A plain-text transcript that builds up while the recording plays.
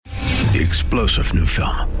The explosive new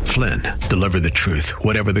film, Flynn, deliver the truth,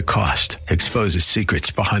 whatever the cost, exposes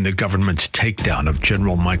secrets behind the government's takedown of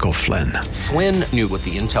General Michael Flynn. Flynn knew what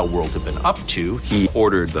the intel world had been up to. He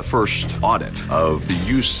ordered the first audit of the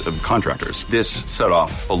use of contractors. This set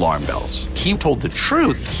off alarm bells. He told the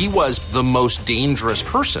truth. He was the most dangerous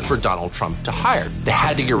person for Donald Trump to hire. They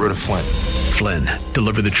had to get rid of Flynn. Flynn,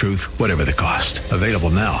 deliver the truth, whatever the cost. Available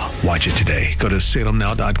now. Watch it today. Go to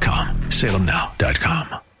salemnow.com.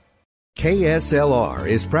 salemnow.com. KSLR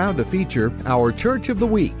is proud to feature our Church of the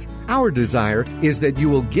Week. Our desire is that you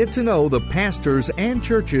will get to know the pastors and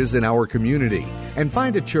churches in our community and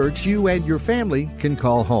find a church you and your family can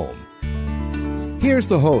call home. Here's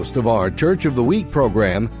the host of our Church of the Week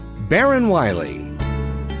program, Baron Wiley.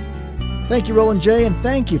 Thank you, Roland J., and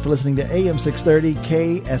thank you for listening to AM 630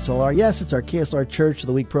 KSLR. Yes, it's our KSLR Church of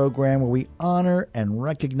the Week program where we honor and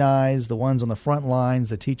recognize the ones on the front lines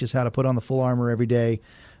that teach us how to put on the full armor every day,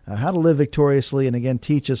 how to live victoriously, and again,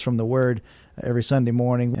 teach us from the Word every Sunday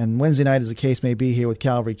morning. And Wednesday night, as the case may be, here with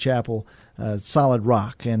Calvary Chapel, Solid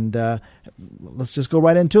Rock. And let's just go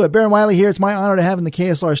right into it. Baron Wiley here. It's my honor to have in the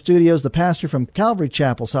KSLR studios the pastor from Calvary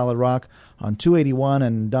Chapel, Solid Rock, on 281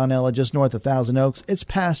 and Donella, just north of Thousand Oaks. It's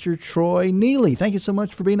Pastor Troy Neeley. Thank you so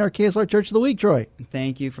much for being our KSLR Church of the Week, Troy.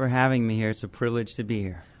 Thank you for having me here. It's a privilege to be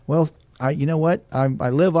here. Well, you know what? I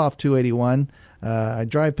live off 281. I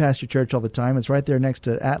drive past your church all the time. It's right there next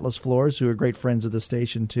to Atlas Floors, who are great friends of the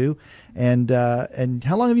station, too. And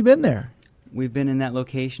how long have you been there? We've been in that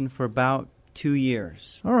location for about 2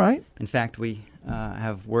 years. All right. In fact, we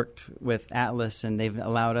have worked with Atlas, and they've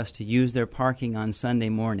allowed us to use their parking on Sunday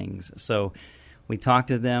mornings. So we talk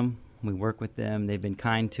to them. We work with them. They've been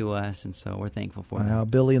kind to us, and so we're thankful for them.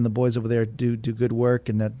 Billy and the boys over there do good work,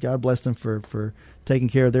 and that God bless them for taking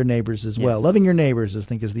care of their neighbors as well. Loving your neighbors, I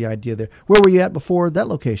think, is the idea there. Where were you at before that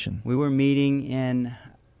location? We were meeting in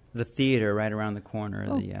the theater right around the corner,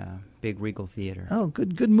 the big Regal Theater. Oh,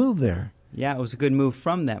 good move there. Yeah, it was a good move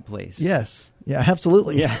from that place. Yes. Yeah,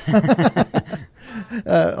 absolutely. Yeah.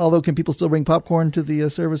 Although, can people still bring popcorn to the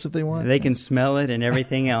service if they want? They can smell it and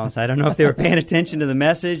everything else. I don't know if they were paying attention to the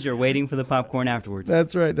message or waiting for the popcorn afterwards.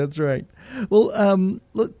 That's right. Well,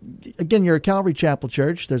 look, again, you're a Calvary Chapel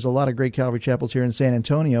church. There's a lot of great Calvary Chapels here in San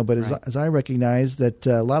Antonio, but as I recognize that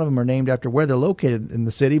a lot of them are named after where they're located in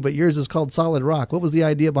the city, but yours is called Solid Rock. What was the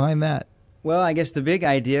idea behind that? Well, I guess the big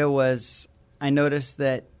idea was I noticed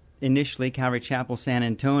that initially, Calvary Chapel San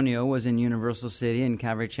Antonio was in Universal City, and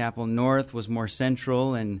Calvary Chapel North was more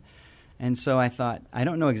central, and so I thought, I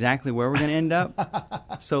don't know exactly where we're going to end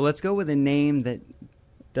up, so let's go with a name that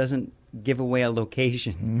doesn't give away a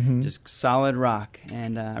location, just Solid Rock.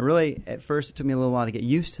 And really, at first, it took me a little while to get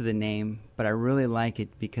used to the name, but I really like it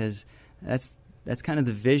because that's kind of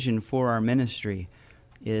the vision for our ministry,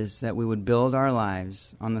 is that we would build our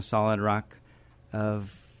lives on the solid rock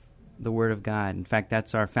of the Word of God. In fact,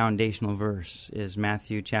 that's our foundational verse, is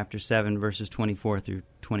Matthew chapter 7, verses 24 through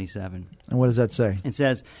 27. And what does that say? It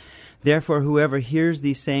says, "Therefore, whoever hears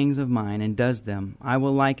these sayings of mine and does them, I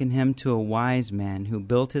will liken him to a wise man who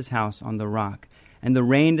built his house on the rock. And the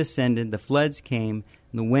rain descended, the floods came,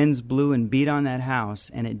 and the winds blew and beat on that house,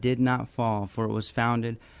 and it did not fall, for it was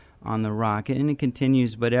founded on the rock." And it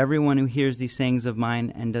continues, "But everyone who hears these sayings of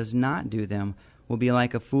mine and does not do them will be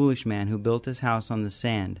like a foolish man who built his house on the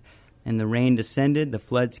sand. And the rain descended, the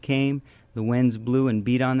floods came, the winds blew and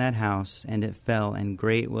beat on that house, and it fell, and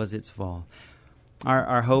great was its fall."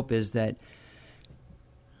 Our hope is that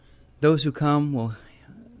those who come will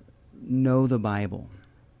know the Bible.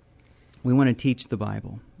 We want to teach the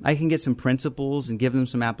Bible. I can get some principles and give them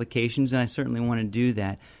some applications, and I certainly want to do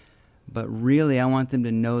that. But really, I want them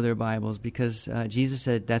to know their Bibles, because Jesus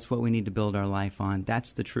said that's what we need to build our life on.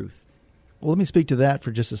 That's the truth. Well, let me speak to that for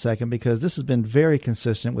just a second, because this has been very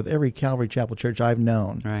consistent with every Calvary Chapel church I've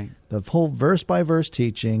known. Right. The whole verse-by-verse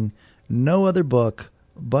teaching, no other book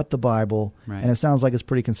but the Bible, right. And it sounds like it's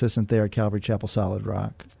pretty consistent there at Calvary Chapel Solid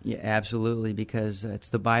Rock. Yeah, absolutely, because it's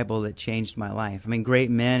the Bible that changed my life. I mean, great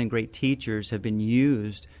men and great teachers have been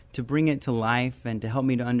used to bring it to life and to help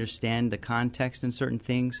me to understand the context in certain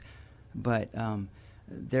things, but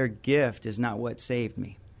their gift is not what saved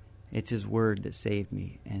me. It's His Word that saved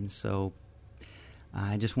me, and so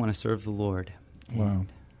I just want to serve the Lord. Wow.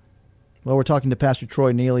 Well, we're talking to Pastor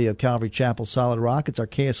Troy Neeley of Calvary Chapel Solid Rock. It's our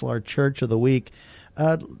KSLR Church of the Week.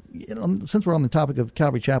 Since we're on the topic of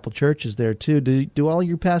Calvary Chapel churches there, too, do all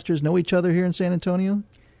your pastors know each other here in San Antonio?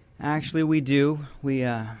 Actually, we do. We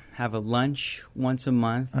have a lunch once a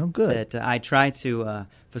month. Oh, good. That I try to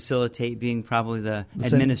facilitate, being probably the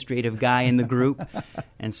administrative guy in the group.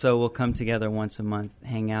 And so we'll come together once a month,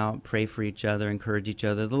 hang out, pray for each other, encourage each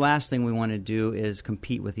other. The last thing we want to do is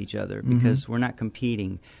compete with each other, because we're not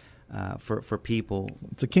competing for people.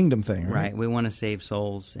 It's a kingdom thing, right? Right. We want to save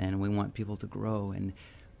souls, and we want people to grow. And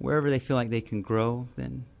wherever they feel like they can grow,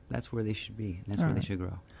 then that's where they should be. And that's where they should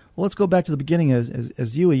grow. Well, let's go back to the beginning.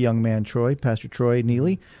 As you, a young man, Troy, Pastor Troy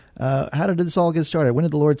Neeley, how did this all get started? When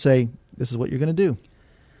did the Lord say, this is what you're going to do?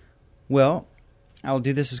 Well, I'll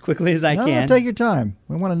do this as quickly as I can. Take your time.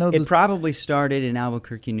 We want to know It probably started in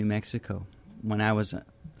Albuquerque, New Mexico, when I was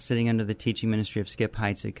sitting under the teaching ministry of Skip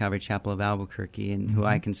Heights at Calvary Chapel of Albuquerque, and who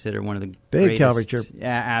I consider one of the big greatest, Calvary Church.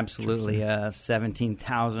 Yeah, absolutely,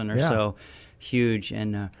 17,000 or so, huge.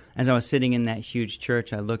 And as I was sitting in that huge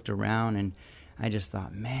church, I looked around and I just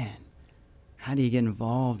thought, man, how do you get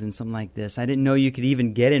involved in something like this? I didn't know you could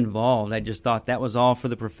even get involved. I just thought that was all for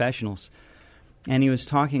the professionals. And he was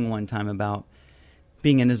talking one time about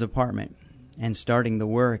being in his apartment and starting the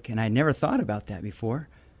work, and I'd never thought about that before.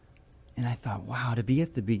 And I thought, wow, to be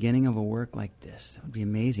at the beginning of a work like this, that would be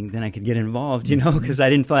amazing. Then I could get involved, because I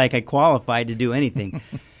didn't feel like I qualified to do anything.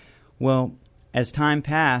 Well, as time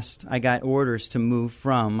passed, I got orders to move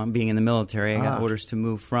from, being in the military, I got orders to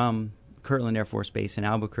move from Kirtland Air Force Base in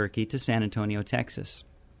Albuquerque to San Antonio, Texas.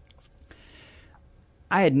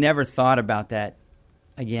 I had never thought about that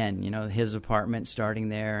again, his apartment, starting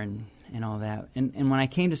there and all that. And when I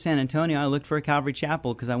came to San Antonio, I looked for a Calvary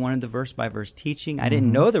Chapel because I wanted the verse-by-verse teaching. I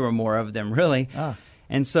didn't know there were more of them, really.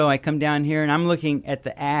 And so I come down here, and I'm looking at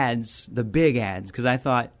the ads, the big ads, because I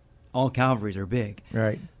thought all Calvaries are big.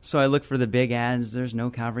 Right. So I looked for the big ads. There's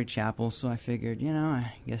no Calvary Chapel, so I figured,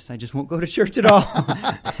 I guess I just won't go to church at all.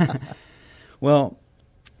 Well,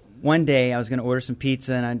 one day I was going to order some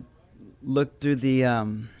pizza, and I looked through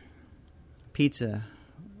the pizza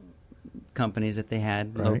companies that they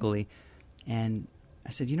had locally, and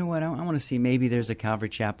I said, you know what, I want to see, maybe there's a Calvary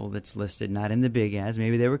Chapel that's listed, not in the big ads.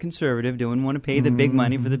 Maybe they were conservative, didn't want to pay the big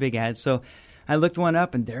money for the big ads. So I looked one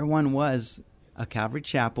up, and there one was, a Calvary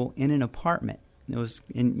Chapel in an apartment. It was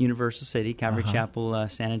in Universal City, Calvary Chapel,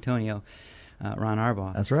 San Antonio, Ron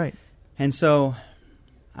Arbaugh. That's right. And so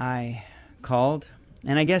I called,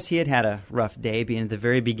 and I guess he had a rough day being at the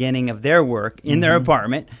very beginning of their work in their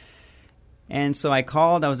apartment. And so I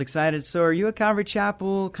called. I was excited. So are you a Calvary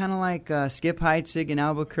Chapel, kind of like Skip Heights in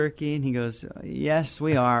Albuquerque? And he goes, yes,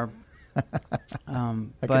 we are.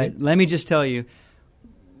 But let me just tell you,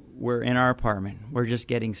 we're in our apartment. We're just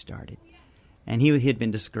getting started. And he had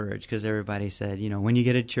been discouraged because everybody said, when you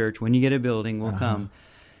get a church, when you get a building, we'll come.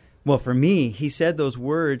 Well, for me, he said those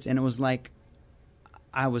words, and it was like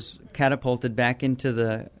I was catapulted back into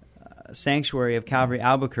the sanctuary of Calvary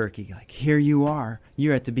Albuquerque. Like, here you are.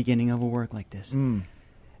 You're at the beginning of a work like this. And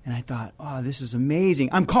I thought, oh, this is amazing.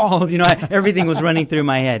 I'm called. Everything was running through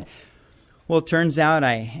my head. Well, it turns out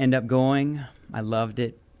I end up going. I loved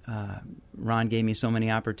it. Ron gave me so many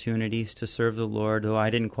opportunities to serve the Lord, though I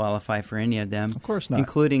didn't qualify for any of them. Of course not.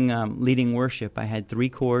 Including leading worship. I had 3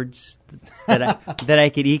 chords that I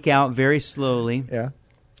could eke out very slowly. Yeah.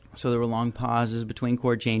 So there were long pauses between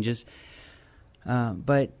chord changes.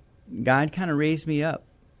 But God kind of raised me up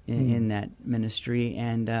in that ministry.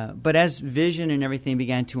 But as vision and everything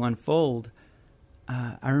began to unfold,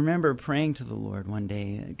 I remember praying to the Lord one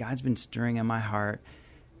day. God's been stirring in my heart,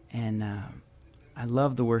 and I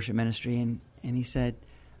love the worship ministry. And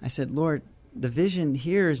I said, Lord, the vision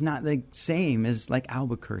here is not the same as like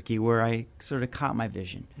Albuquerque, where I sort of caught my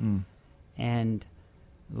vision. And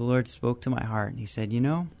the Lord spoke to my heart, and he said,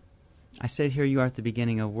 I said, here you are at the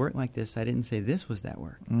beginning of work like this. I didn't say this was that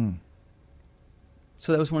work.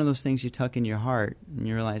 So that was one of those things you tuck in your heart, and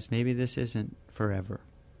you realize maybe this isn't forever.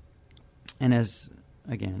 And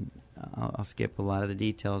I'll skip a lot of the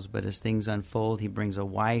details, but as things unfold, he brings a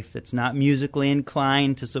wife that's not musically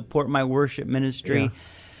inclined to support my worship ministry,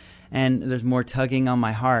 and there's more tugging on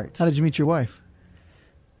my heart. How did you meet your wife?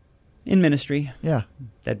 In ministry. Yeah.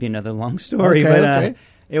 That'd be another long story, but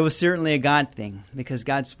it was certainly a God thing, because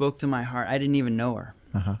God spoke to my heart. I didn't even know her.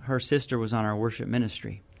 Her sister was on our worship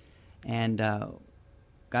ministry, and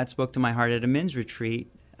God spoke to my heart at a men's retreat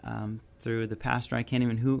through the pastor. I can't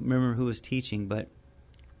even remember who was teaching, but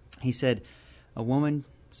he said, a woman's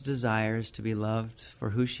desire is to be loved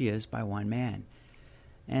for who she is by one man.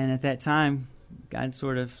 And at that time, God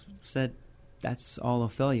sort of said, that's all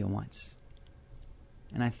Ophelia wants.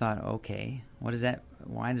 And I thought, okay, what is that?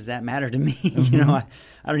 Why does that matter to me? I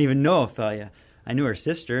don't even know Ophelia. I knew her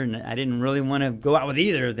sister, and I didn't really want to go out with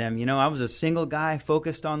either of them. I was a single guy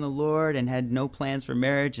focused on the Lord and had no plans for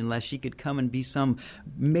marriage unless she could come and be some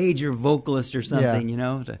major vocalist or something,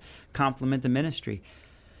 to complement the ministry.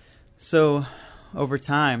 So over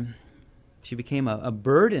time, she became a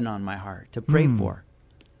burden on my heart to pray for.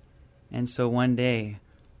 And so one day,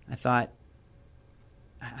 I thought,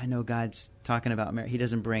 I know God's talking about marriage. He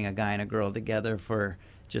doesn't bring a guy and a girl together for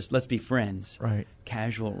just let's be friends, right?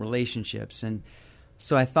 Casual relationships. And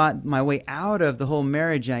so I thought my way out of the whole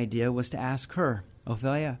marriage idea was to ask her,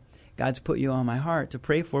 Ophelia, God's put you on my heart to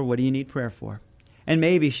pray for. What do you need prayer for? And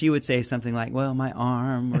maybe she would say something like, well, my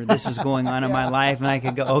arm, or this is going on in my life, and I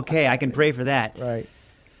could go, okay, I can pray for that. Right.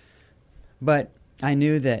 But I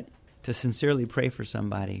knew that to sincerely pray for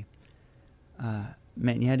somebody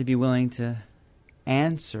meant you had to be willing to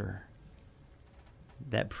answer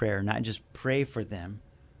that prayer, not just pray for them,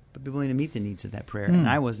 but be willing to meet the needs of that prayer. And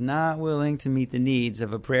I was not willing to meet the needs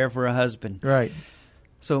of a prayer for a husband. Right.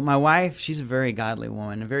 So my wife, she's a very godly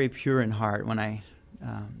woman, very pure in heart. When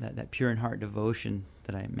that pure in heart devotion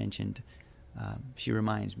that I mentioned, she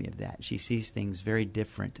reminds me of that. She sees things very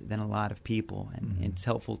different than a lot of people, and it's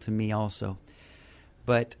helpful to me also.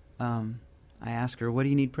 But I asked her, what do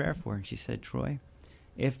you need prayer for? And she said, Troy,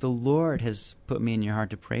 if the Lord has put me in your heart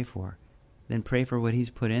to pray for, then pray for what he's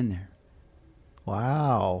put in there.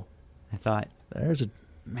 Wow. I thought,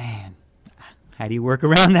 man, how do you work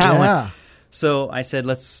around that one? So I said,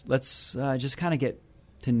 let's just kind of get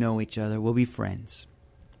to know each other. We'll be friends.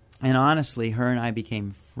 And honestly, her and I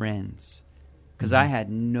became friends because I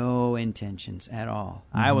had no intentions at all.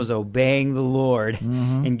 I was obeying the Lord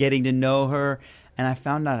and getting to know her, and I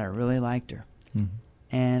found out I really liked her.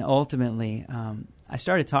 And ultimately, I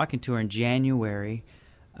started talking to her in January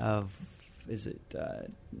of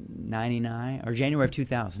 99 or January of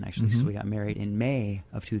 2000, actually. So we got married in May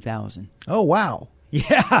of 2000. Oh, wow.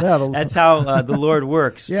 Yeah, that's how the Lord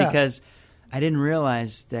works. Because I didn't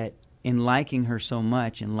realize that in liking her so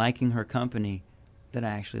much and liking her company that I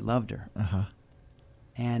actually loved her.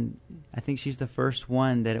 And I think she's the first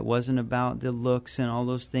one that it wasn't about the looks and all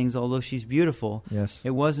those things, although she's beautiful. Yes.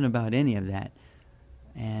 It wasn't about any of that.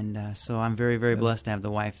 And so I'm very, very blessed to have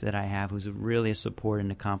the wife that I have, who's really a support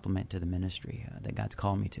and a compliment to the ministry that God's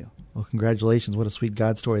called me to. Well, congratulations. What a sweet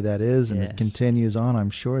God story that is. And it continues on, I'm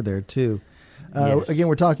sure, there, too. Again,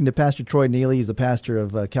 we're talking to Pastor Troy Neeley. He's the pastor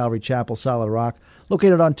of Calvary Chapel, Solid Rock,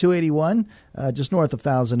 located on 281, just north of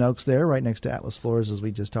Thousand Oaks there, right next to Atlas Floors, as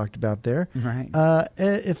we just talked about there. Right. I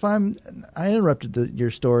interrupted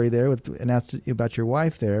your story there and asked you about your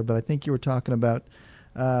wife there, but I think you were talking about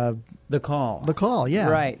the call. The call, yeah.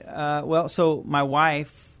 Right. Well, so my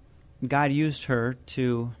wife, God used her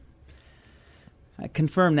to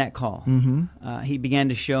confirm that call. He began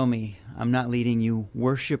to show me, I'm not leading you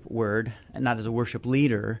worshipward, and not as a worship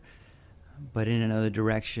leader, but in another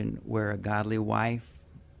direction where a godly wife,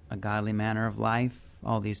 a godly manner of life,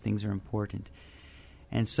 all these things are important.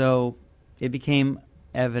 And so it became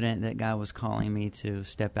evident that God was calling me to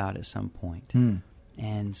step out at some point.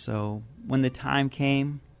 And so when the time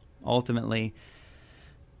came, ultimately...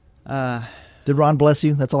 Did Ron bless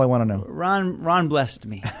you? That's all I want to know. Ron blessed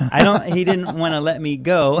me. He didn't want to let me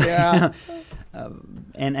go. Yeah.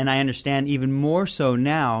 And I understand even more so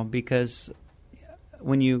now, because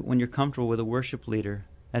when you're comfortable with a worship leader,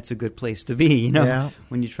 that's a good place to be,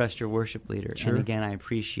 when you trust your worship leader. Sure. And again, I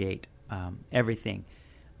appreciate everything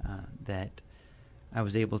that I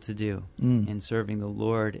was able to do in serving the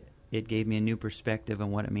Lord. It gave me a new perspective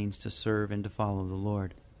on what it means to serve and to follow the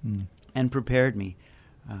Lord, and prepared me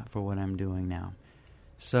for what I'm doing now.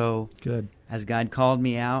 So, good. As God called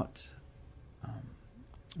me out,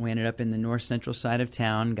 we ended up in the north central side of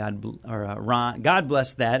town. Ron, God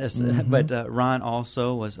blessed that, but Ron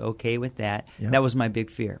also was okay with that. Yep. That was my big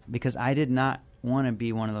fear, because I did not want to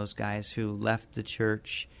be one of those guys who left the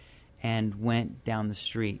church and went down the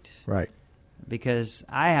street. Right. Because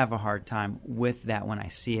I have a hard time with that when I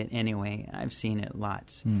see it anyway. I've seen it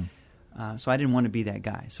lots. So I didn't want to be that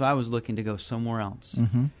guy. So I was looking to go somewhere else.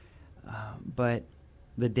 But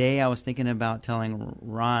the day I was thinking about telling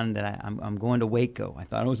Ron that I'm going to Waco, I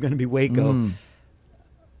thought it was going to be Waco,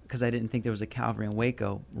 because I didn't think there was a Calvary in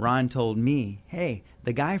Waco. Ron told me, hey,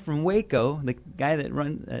 the guy from Waco, the guy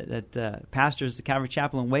that pastors the Calvary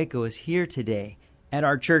Chapel in Waco, is here today at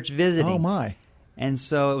our church visiting. Oh, my. And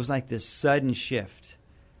so it was like this sudden shift.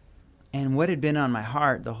 And what had been on my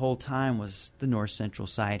heart the whole time was the north central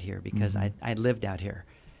side here, because I'd lived out here.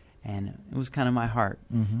 And it was kind of my heart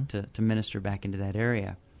to minister back into that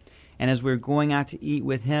area. And as we were going out to eat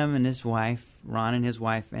with him and his wife, Ron and his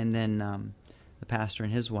wife, and then the pastor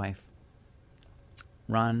and his wife,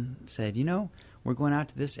 Ron said, we're going out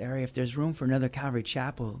to this area. If there's room for another Calvary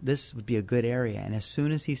Chapel, this would be a good area. And as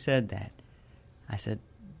soon as he said that, I said,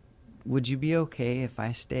 would you be okay if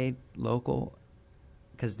I stayed local?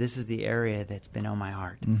 Because this is the area that's been on my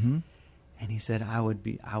heart. Mm-hmm. And he said, I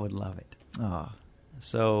would love it. Ah,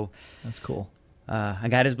 so that's cool. I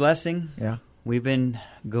got his blessing. Yeah. We've been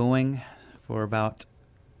going for about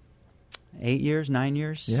 9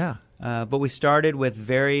 years. Yeah. But we started with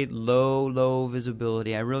very low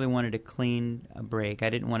visibility. I really wanted a clean break. I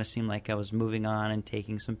didn't want to seem like I was moving on and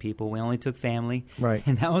taking some people. We only took family. Right.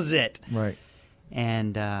 And that was it. Right.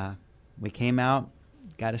 And we came out,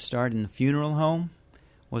 got to start in the funeral home.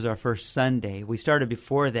 Was our first Sunday. We started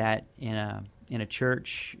before that in a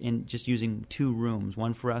church, in just using 2 rooms,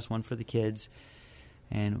 one for us, one for the kids.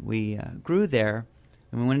 And we grew there.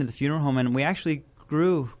 And we went into the funeral home, and we actually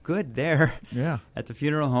grew good there at the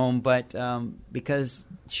funeral home. But because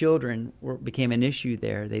children became an issue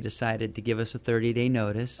there, they decided to give us a 30-day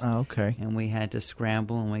notice. Oh, okay. And we had to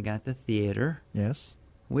scramble, and we got the theater. Yes.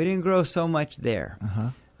 We didn't grow so much there.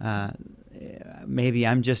 Uh-huh. Maybe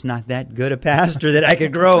I'm just not that good a pastor that I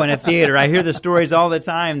could grow in a theater. I hear the stories all the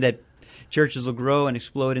time that churches will grow and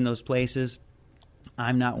explode in those places.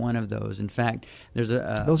 I'm not one of those. In fact, there's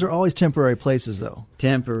those are always temporary places, though.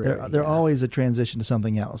 Temporary. They're always a transition to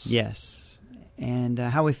something else. Yes. And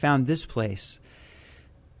how we found this place.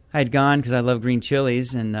 I had gone because I love green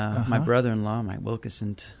chilies, and my brother-in-law, Mike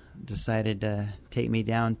Wilkeson, decided to take me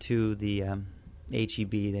down to the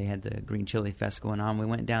HEB. They had the Green Chili Fest going on. We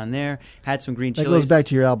went down there, had some green chilies. That goes back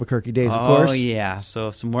to your Albuquerque days, of course. Oh, yeah.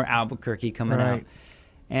 So some more Albuquerque coming out.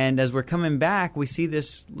 And as we're coming back, we see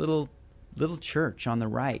this little church on the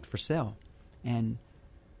right for sale. And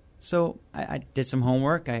so I did some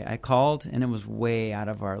homework. I called, and it was way out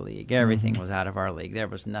of our league. Everything was out of our league. There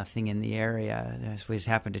was nothing in the area. We just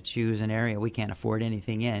happened to choose an area we can't afford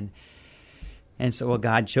anything in. And so, well,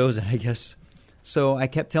 God chose it, I guess. So I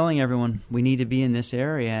kept telling everyone, we need to be in this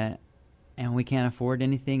area, and we can't afford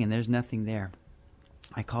anything, and there's nothing there.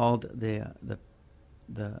 I called the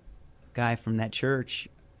guy from that church,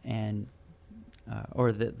 and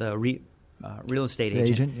or the real estate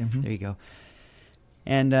agent. Mm-hmm. There you go.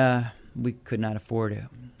 And we could not afford it.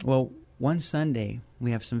 Well, one Sunday, we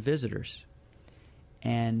have some visitors,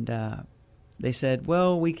 and they said,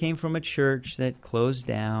 well, we came from a church that closed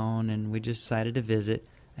down, and we just decided to visit.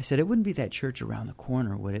 I said, it wouldn't be that church around the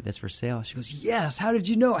corner, would it, that's for sale? She goes, yes, how did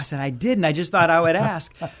you know? I said, I didn't. I just thought I would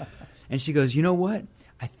ask. And she goes, you know what?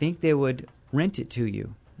 I think they would rent it to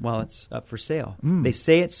you while it's up for sale. They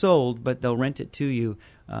say it's sold, but they'll rent it to you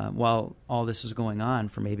while all this is going on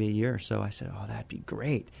for maybe a year or so. I said, oh, that'd be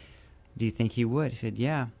great. Do you think he would? He said,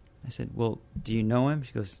 yeah. I said, well, do you know him?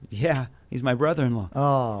 She goes, yeah, he's my brother-in-law.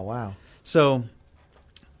 Oh, wow. So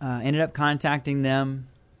ended up contacting them,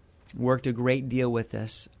 worked a great deal with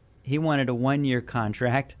us. He wanted a 1-year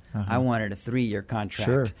contract. I wanted a 3-year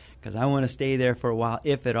contract because I want to stay there for a while,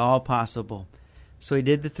 if at all possible. So he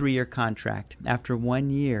did the 3-year contract. After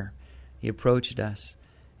 1 year, he approached us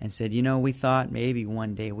and said, you know, we thought maybe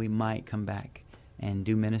one day we might come back and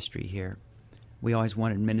do ministry here. We always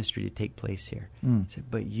wanted ministry to take place here. I said,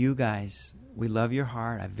 but you guys, we love your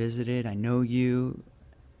heart. I visited. I know you.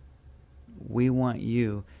 We want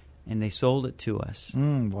you. And they sold it to us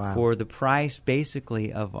for the price,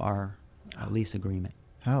 basically, of our lease agreement.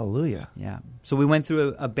 Hallelujah. Yeah. So we went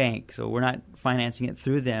through a bank. So we're not financing it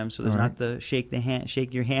through them. So there's not the shake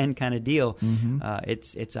your hand kind of deal.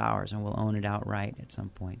 It's ours, and we'll own it outright at some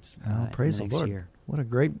points. Praise the Lord. Year. What a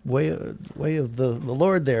great way of the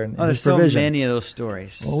Lord there. And there's His provision. So many of those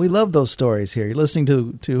stories. Well, we love those stories here. You're listening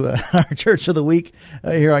to our Church of the Week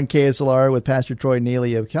here on KSLR with Pastor Troy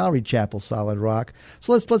Neeley of Calvary Chapel, Solid Rock.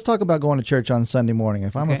 So let's talk about going to church on Sunday morning.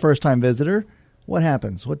 If I'm a first-time visitor, what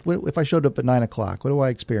happens? What if I showed up at 9 o'clock? What do I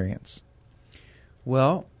experience?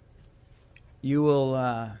 Well, you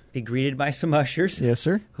will be greeted by some ushers. Yes,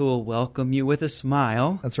 sir. Who will welcome you with a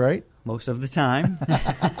smile. That's right. Most of the time.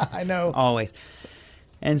 I know. Always.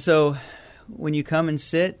 And so when you come and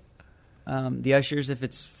sit, the ushers, if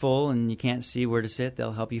it's full and you can't see where to sit,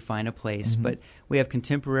 they'll help you find a place. But we have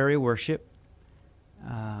contemporary worship,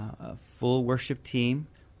 a full worship team,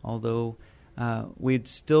 although we'd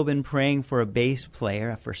still been praying for a bass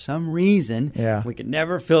player. For some reason, we could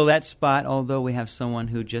never fill that spot, although we have someone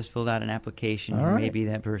who just filled out an application who may be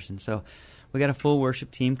that person. So we got a full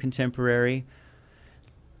worship team, contemporary.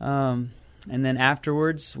 And then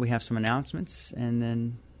afterwards, we have some announcements, and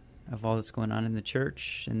then of all that's going on in the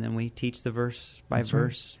church, and then we teach the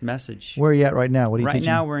verse-by-verse message. Where are you at right now? What are you teaching? Right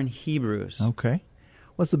now, we're in Hebrews. Okay.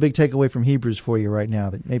 What's the big takeaway from Hebrews for you right now?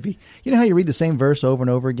 That maybe, you know how you read the same verse over and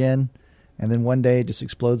over again, and then one day it just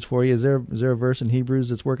explodes for you. Is there a verse in Hebrews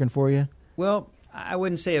that's working for you? Well, I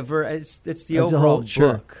wouldn't say a verse. It's the overall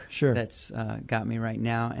book that's got me right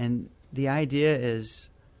now. And the idea is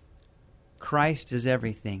Christ is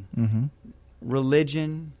everything. Mm-hmm.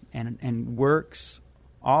 Religion and works,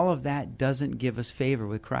 all of that doesn't give us favor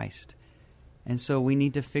with Christ. And so we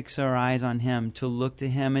need to fix our eyes on Him, to look to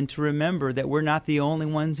Him, and to remember that we're not the only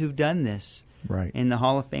ones who've done this. Right. In the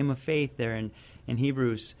Hall of Fame of Faith there in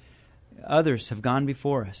Hebrews, others have gone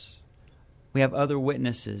before us. We have other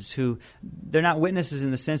witnesses who, they're not witnesses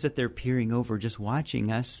in the sense that they're peering over just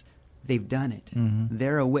watching us. They've done it. Mm-hmm.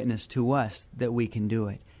 They're a witness to us that we can do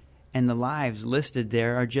it. And the lives listed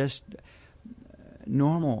there are just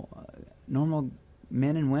normal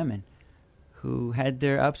men and women who had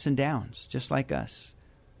their ups and downs, just like us.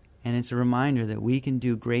 And it's a reminder that we can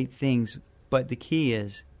do great things, but the key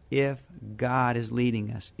is if God is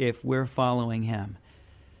leading us, if we're following Him,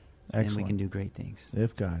 then we can do great things.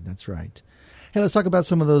 If God, that's right. Hey, let's talk about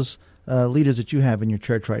some of those leaders that you have in your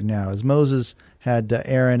church right now. As Moses had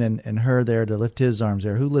Aaron and Hur there to lift his arms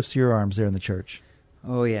there, who lifts your arms there in the church?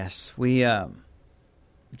 Oh, yes. We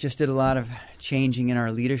just did a lot of changing in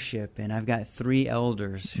our leadership, and I've got 3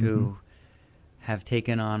 elders who have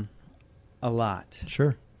taken on a lot.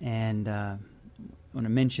 Sure. And I want to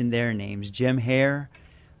mention their names: Jim Hare,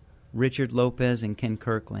 Richard Lopez, and Ken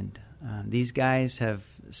Kirkland. These guys have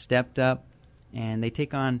stepped up, and they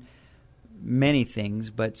take on many things,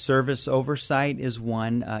 but service oversight is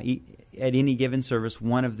one. At any given service,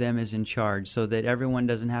 one of them is in charge, so that everyone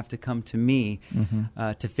doesn't have to come to me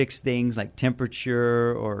to fix things like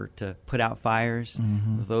temperature or to put out fires.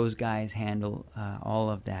 Those guys handle all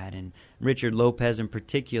of that. And Richard Lopez in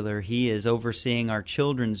particular, he is overseeing our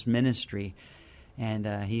children's ministry, and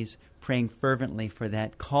he's praying fervently for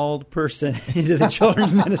that called person into the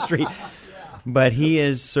children's ministry. But he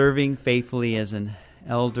is serving faithfully as an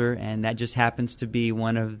elder, and that just happens to be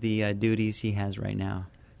one of the duties he has right now.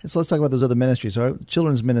 So let's talk about those other ministries. So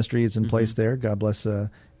children's ministry is in place there. God bless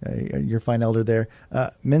your fine elder there.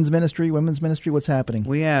 Men's ministry, women's ministry, what's happening?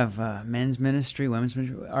 We have men's ministry, women's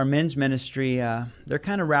ministry. Our men's ministry, they're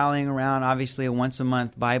kind of rallying around, obviously, a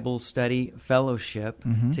once-a-month Bible study fellowship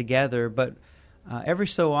together. But every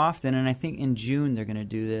so often, and I think in June they're going to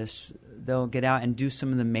do this, they'll get out and do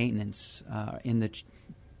some of the maintenance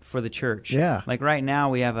for the church. Yeah. Like right now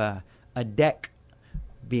we have a deck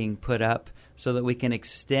being put up so that we can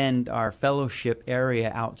extend our fellowship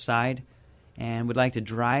area outside, and would like to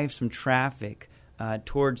drive some traffic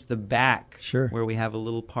towards the back, where we have a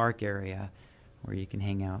little park area where you can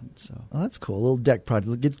hang out. So that's cool. A little deck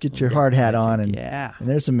project. Get your hard hat on, and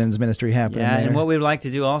there's some men's ministry happening there. And what we'd like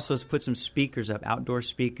to do also is put some speakers up, outdoor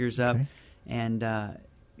speakers up, and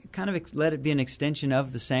kind of let it be an extension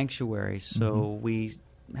of the sanctuary. So we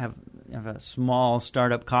have a small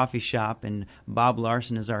startup coffee shop, and Bob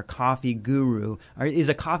Larson is our coffee guru. He's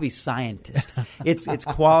a coffee scientist. It's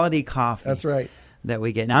quality coffee. That's right. That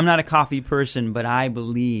we get. Now, I'm not a coffee person, but I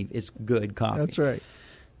believe it's good coffee. That's right.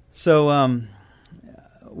 So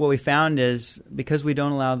what we found is, because we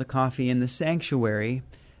don't allow the coffee in the sanctuary,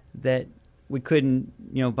 that we couldn't,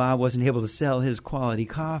 Bob wasn't able to sell his quality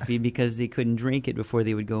coffee because they couldn't drink it before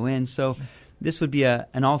they would go in. So this would be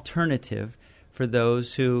an alternative for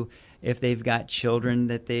those who, if they've got children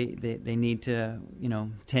that they need to,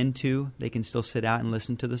 tend to, they can still sit out and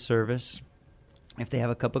listen to the service. If they have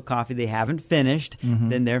a cup of coffee they haven't finished,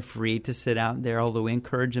 then they're free to sit out there, although we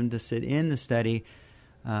encourage them to sit in the study.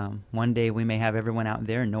 One day we may have everyone out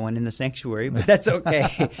there and no one in the sanctuary, but that's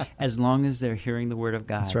okay, as long as they're hearing the Word of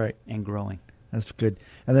God and growing. That's good.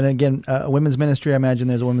 And then again, women's ministry, I imagine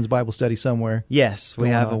there's a women's Bible study somewhere. Yes, we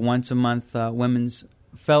have a once-a-month women's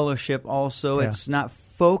fellowship also. It's not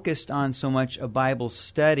focused on so much a Bible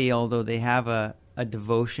study, although they have a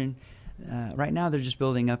devotion. Right now they're just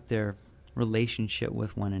building up their relationship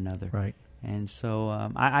with one another. Right. And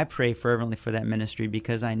so I pray fervently for that ministry,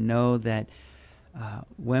 because I know that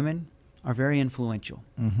women are very influential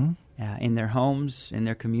in their homes, in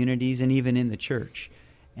their communities, and even in the church.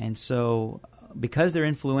 And so because they're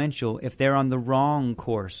influential, if they're on the wrong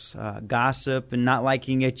course, gossip and not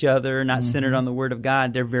liking each other, not centered on the Word of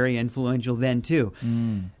God, they're very influential then too.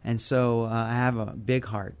 And so I have a big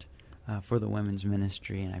heart for the women's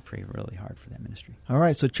ministry, and I pray really hard for that ministry. All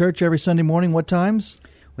right, so church every Sunday morning, what times?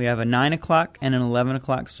 We have a 9 o'clock and an 11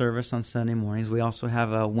 o'clock service on Sunday mornings. We also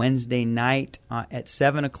have a Wednesday night at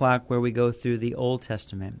 7 o'clock where we go through the Old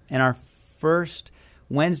Testament. And our first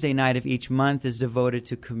Wednesday night of each month is devoted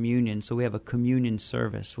to communion. So we have a communion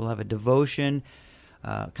service. We'll have a devotion,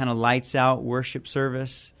 kind of lights out worship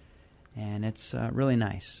service. and it's really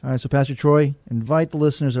nice. All right, so Pastor Troy, invite the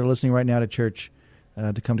listeners that are listening right now to church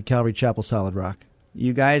to come to Calvary Chapel Solid Rock.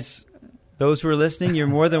 You guys, those who are listening, you're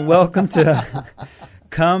more than welcome to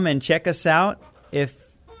come and check us out. If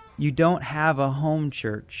you don't have a home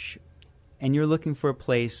church and you're looking for a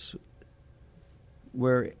place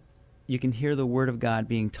where you can hear the Word of God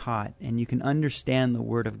being taught and you can understand the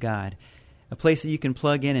Word of God, a place that you can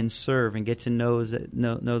plug in and serve and get to know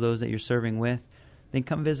those that you're serving with, then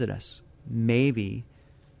come visit us. Maybe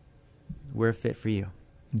we're fit for you.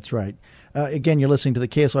 That's right. Again, you're listening to the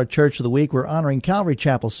KSLR Church of the Week. We're honoring Calvary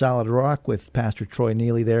Chapel Solid Rock with Pastor Troy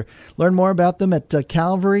Neeley there. Learn more about them at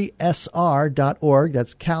calvarysr.org.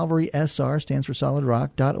 That's calvarysr, stands for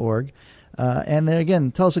solidrock.org. And then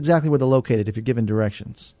again, tell us exactly where they're located if you're given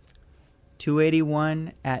directions.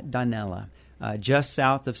 281 at Donella, just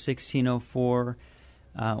south of 1604.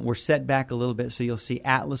 We're set back a little bit, so you'll see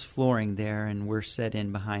Atlas Flooring there, and we're set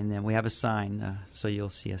in behind them. We have a sign, so you'll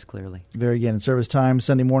see us clearly. There again, service time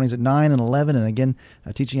Sunday mornings at 9 and 11, and again,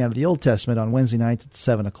 teaching out of the Old Testament on Wednesday nights at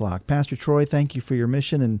 7 o'clock. Pastor Troy, thank you for your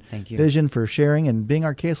mission and vision for sharing and being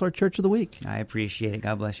our KSLR Church of the Week. I appreciate it.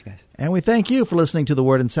 God bless you guys. And we thank you for listening to The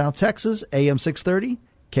Word in South Texas, AM 630,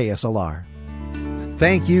 KSLR.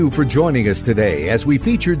 Thank you for joining us today as we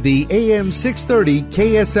featured the AM 630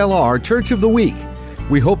 KSLR Church of the Week.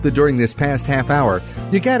 We hope that during this past half hour,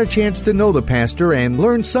 you got a chance to know the pastor and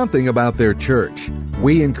learn something about their church.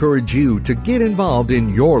 We encourage you to get involved in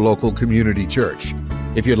your local community church.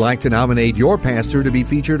 If you'd like to nominate your pastor to be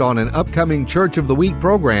featured on an upcoming Church of the Week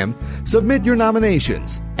program, submit your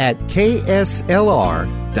nominations at KSLR.com.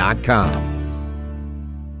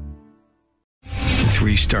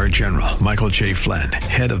 3-star General Michael J. Flynn,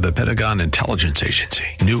 head of the Pentagon Intelligence Agency,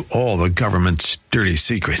 knew all the government's dirty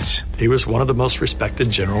secrets. He was one of the most respected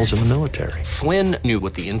generals in the military. Flynn knew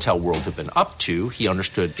what the intel world had been up to. He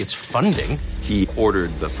understood its funding. He ordered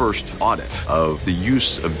the first audit of the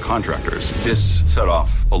use of contractors. This set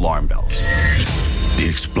off alarm bells. The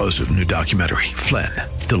explosive new documentary, Flynn,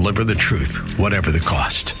 Deliver the Truth, Whatever the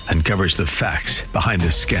Cost, uncovers the facts behind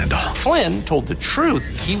this scandal. Flynn told the truth.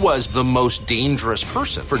 He was the most dangerous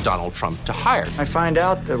person for Donald Trump to hire. I find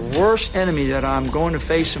out the worst enemy that I'm going to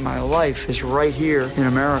face in my life is right here in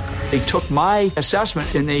America. They took my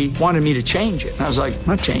assessment and they wanted me to change it. And I was like, I'm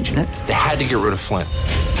not changing it. They had to get rid of Flynn.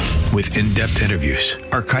 With in-depth interviews,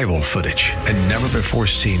 archival footage, and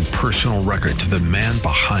never-before-seen personal records of the man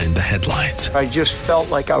behind the headlines. I just felt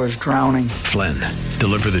like I was drowning. Flynn,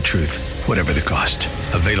 Deliver the Truth, Whatever the Cost.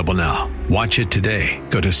 Available now. Watch it today.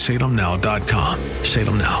 Go to salemnow.com.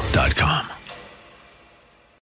 salemnow.com.